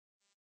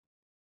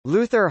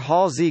Luther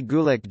Halsey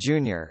Gulick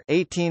Jr.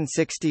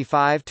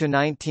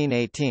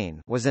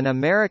 (1865–1918) was an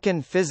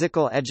American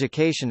physical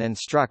education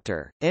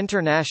instructor,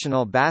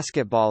 international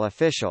basketball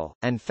official,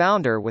 and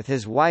founder with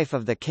his wife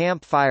of the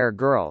Camp Fire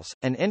Girls,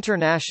 an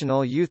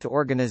international youth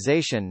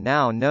organization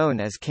now known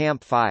as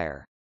Camp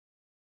Fire.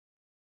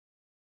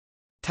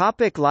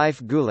 Life.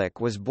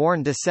 Gulick was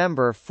born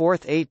December 4,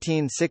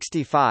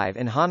 1865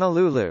 in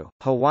Honolulu,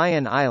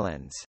 Hawaiian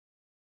Islands.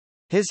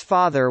 His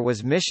father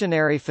was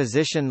missionary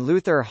physician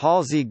Luther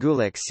Halsey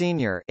Gulick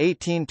Sr.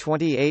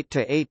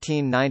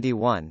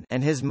 (1828–1891),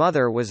 and his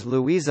mother was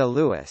Louisa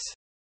Lewis.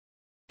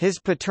 His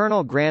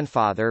paternal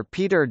grandfather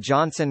Peter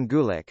Johnson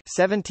Gulick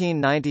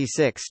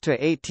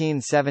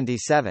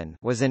 (1796–1877)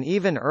 was an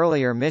even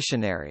earlier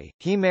missionary.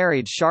 He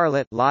married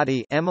Charlotte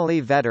Lottie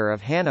Emily Vetter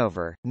of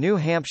Hanover, New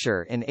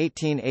Hampshire in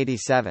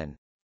 1887.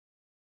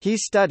 He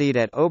studied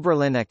at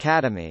Oberlin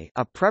Academy,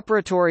 a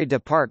preparatory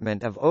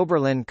department of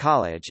Oberlin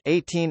College,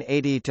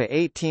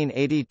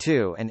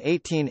 1880–1882 and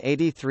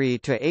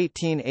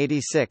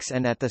 1883–1886,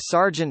 and at the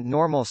Sargent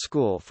Normal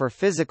School for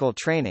Physical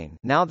Training,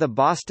 now the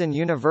Boston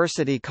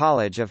University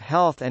College of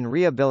Health and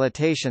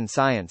Rehabilitation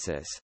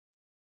Sciences.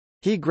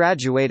 He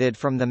graduated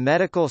from the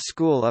Medical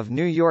School of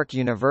New York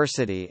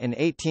University in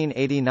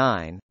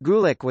 1889.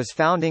 Gulick was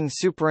founding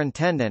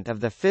superintendent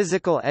of the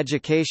Physical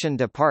Education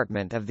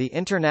Department of the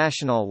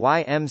International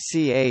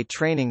YMCA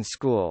Training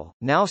School,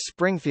 now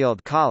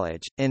Springfield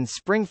College, in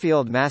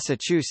Springfield,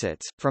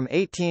 Massachusetts, from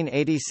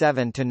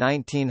 1887 to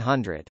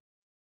 1900.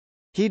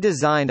 He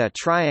designed a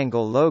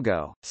triangle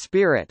logo,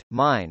 spirit,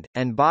 mind,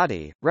 and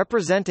body,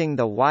 representing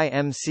the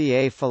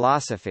YMCA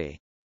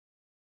philosophy.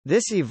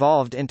 This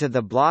evolved into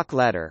the block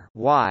letter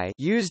Y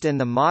used in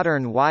the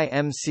modern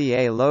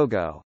YMCA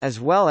logo, as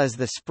well as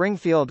the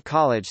Springfield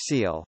College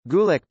seal.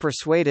 Gulick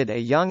persuaded a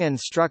young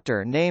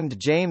instructor named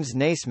James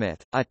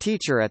Naismith, a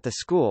teacher at the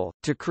school,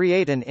 to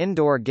create an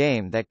indoor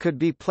game that could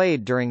be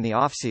played during the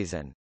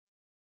offseason.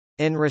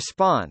 In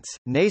response,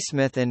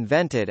 Naismith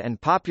invented and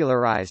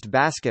popularized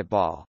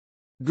basketball.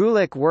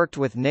 Gulick worked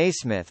with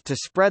Naismith to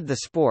spread the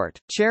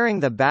sport, chairing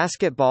the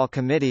basketball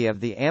committee of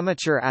the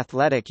Amateur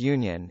Athletic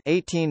Union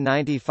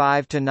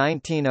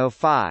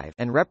 1895–1905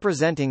 and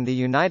representing the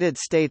United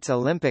States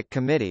Olympic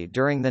Committee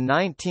during the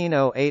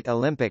 1908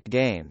 Olympic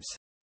Games.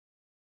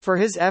 For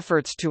his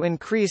efforts to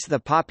increase the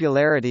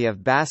popularity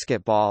of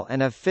basketball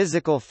and of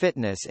physical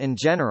fitness in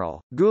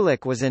general,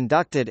 Gulick was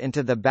inducted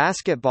into the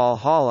Basketball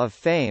Hall of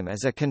Fame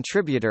as a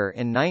contributor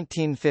in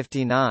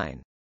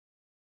 1959.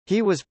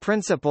 He was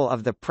principal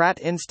of the Pratt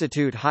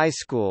Institute High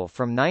School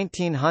from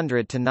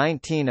 1900 to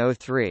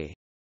 1903.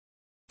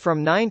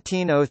 From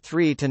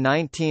 1903 to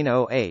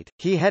 1908,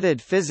 he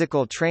headed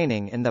physical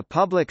training in the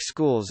public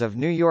schools of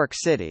New York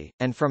City,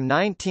 and from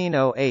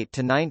 1908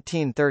 to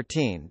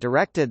 1913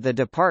 directed the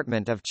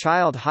Department of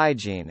Child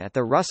Hygiene at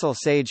the Russell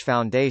Sage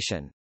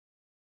Foundation.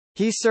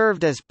 He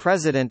served as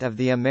president of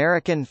the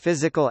American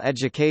Physical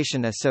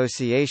Education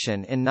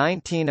Association in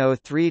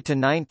 1903 to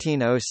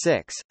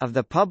 1906, of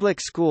the Public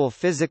School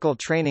Physical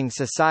Training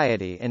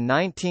Society in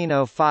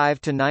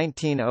 1905 to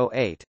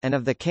 1908, and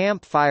of the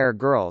Camp Fire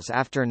Girls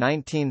after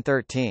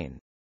 1913.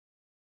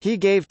 He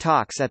gave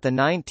talks at the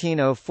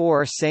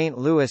 1904 St.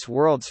 Louis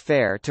World's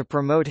Fair to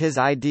promote his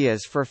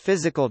ideas for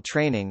physical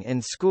training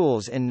in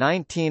schools. In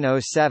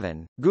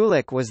 1907,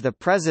 Gulick was the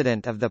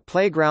president of the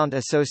Playground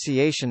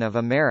Association of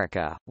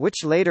America,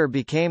 which later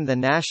became the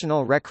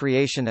National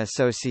Recreation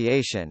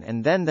Association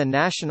and then the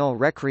National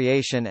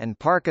Recreation and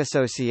Park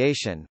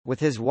Association. With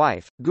his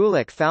wife,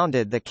 Gulick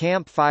founded the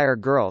Camp Fire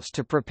Girls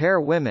to prepare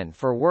women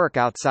for work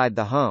outside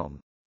the home.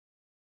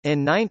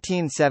 In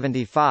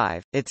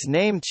 1975, its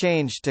name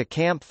changed to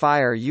Camp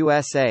Fire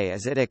USA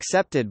as it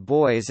accepted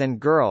boys and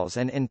girls,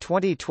 and in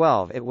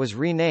 2012 it was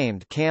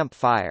renamed Camp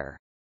Fire.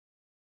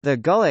 The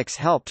Gulicks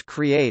helped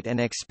create and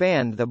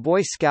expand the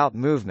Boy Scout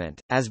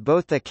movement, as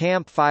both the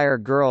Camp Fire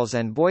Girls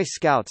and Boy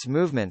Scouts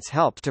movements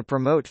helped to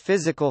promote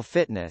physical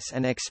fitness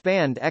and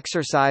expand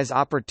exercise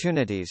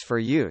opportunities for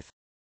youth.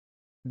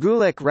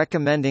 Gulick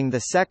recommending the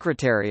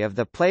secretary of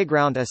the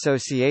Playground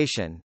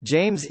Association,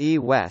 James E.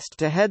 West,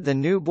 to head the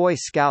new Boy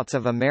Scouts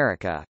of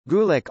America.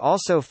 Gulick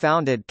also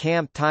founded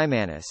Camp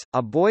Timanus,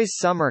 a boys'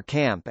 summer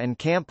camp, and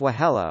Camp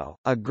Wahello,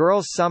 a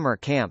girls' summer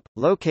camp,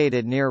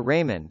 located near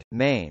Raymond,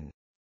 Maine.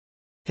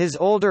 His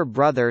older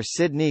brother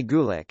Sidney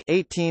Gulick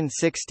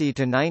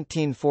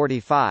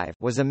 (1860–1945)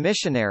 was a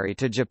missionary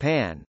to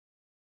Japan.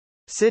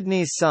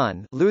 Sidney's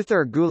son,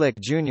 Luther Gulick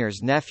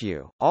Jr.'s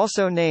nephew,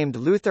 also named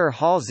Luther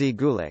Halsey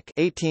Gulick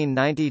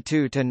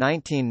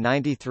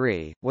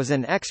 (1892–1993), was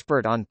an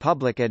expert on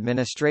public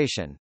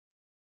administration.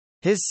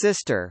 His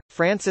sister,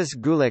 Frances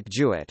Gulick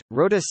Jewett,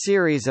 wrote a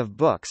series of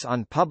books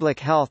on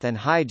public health and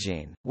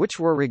hygiene, which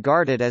were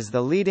regarded as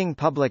the leading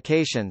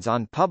publications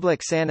on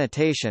public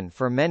sanitation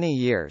for many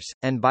years,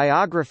 and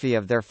biography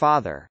of their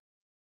father.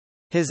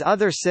 His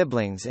other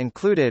siblings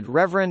included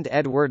Reverend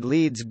Edward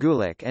Leeds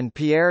Gulick and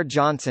Pierre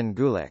Johnson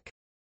Gulick.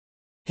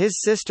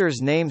 His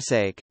sister's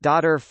namesake,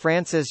 daughter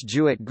Frances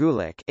Jewett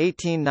Gulick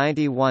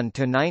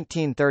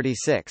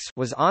 (1891–1936),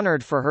 was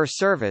honored for her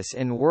service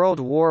in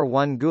World War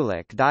I.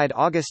 Gulick died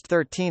August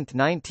 13,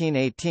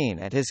 1918,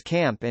 at his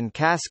camp in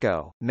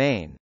Casco,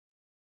 Maine.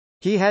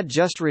 He had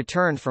just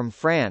returned from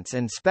France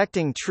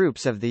inspecting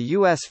troops of the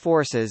U.S.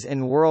 forces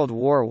in World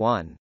War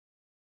I.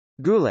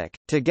 Gulick,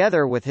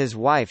 together with his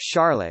wife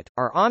Charlotte,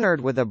 are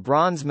honored with a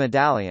bronze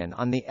medallion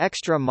on the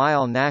Extra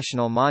Mile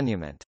National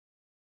Monument.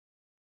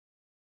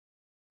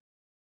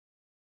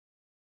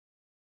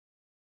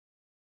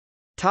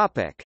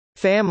 Topic: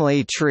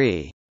 Family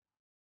tree.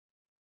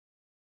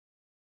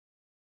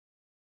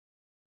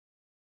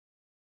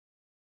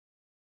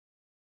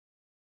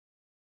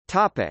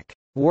 Topic: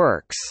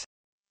 Works.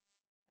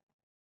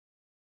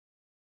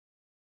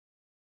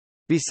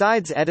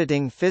 Besides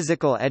editing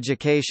Physical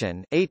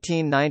Education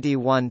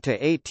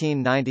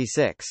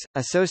 (1891–1896),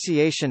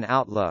 Association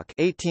Outlook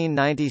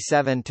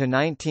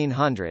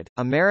 (1897–1900),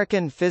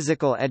 American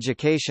Physical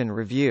Education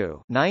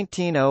Review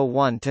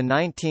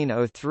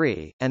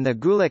 (1901–1903), and the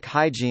Gulick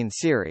Hygiene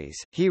Series,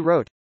 he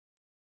wrote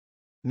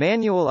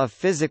Manual of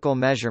Physical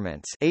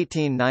Measurements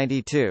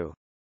 (1892).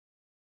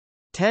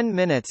 10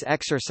 Minutes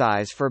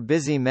Exercise for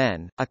Busy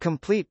Men, a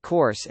complete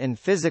course in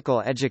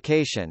physical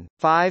education,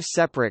 5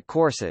 separate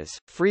courses,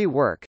 free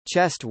work,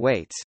 chest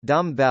weights,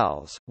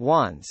 dumbbells,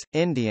 wands,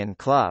 Indian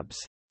clubs.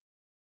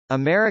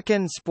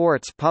 American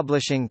Sports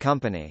Publishing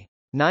Company.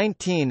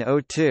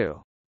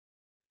 1902.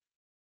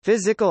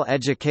 Physical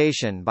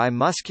Education by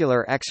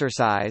Muscular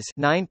Exercise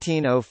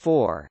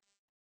 1904.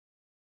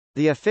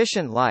 The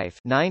Efficient Life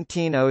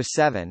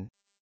 1907.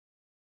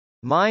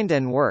 Mind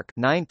and Work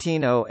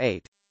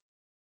 1908.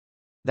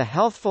 The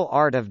Healthful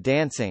Art of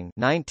Dancing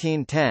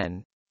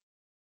 1910.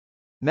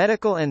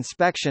 Medical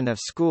Inspection of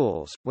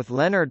Schools, with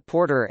Leonard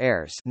Porter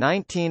Ayres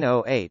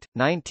 1908,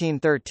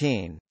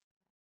 1913.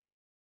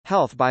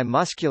 Health by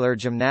Muscular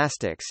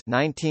Gymnastics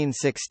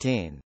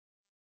 1916.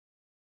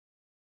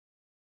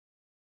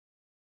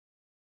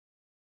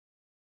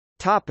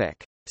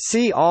 Topic.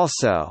 See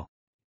also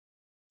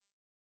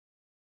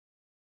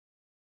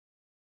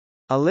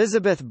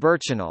Elizabeth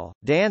Burchinal,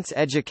 dance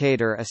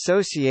educator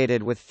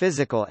associated with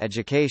physical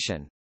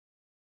education.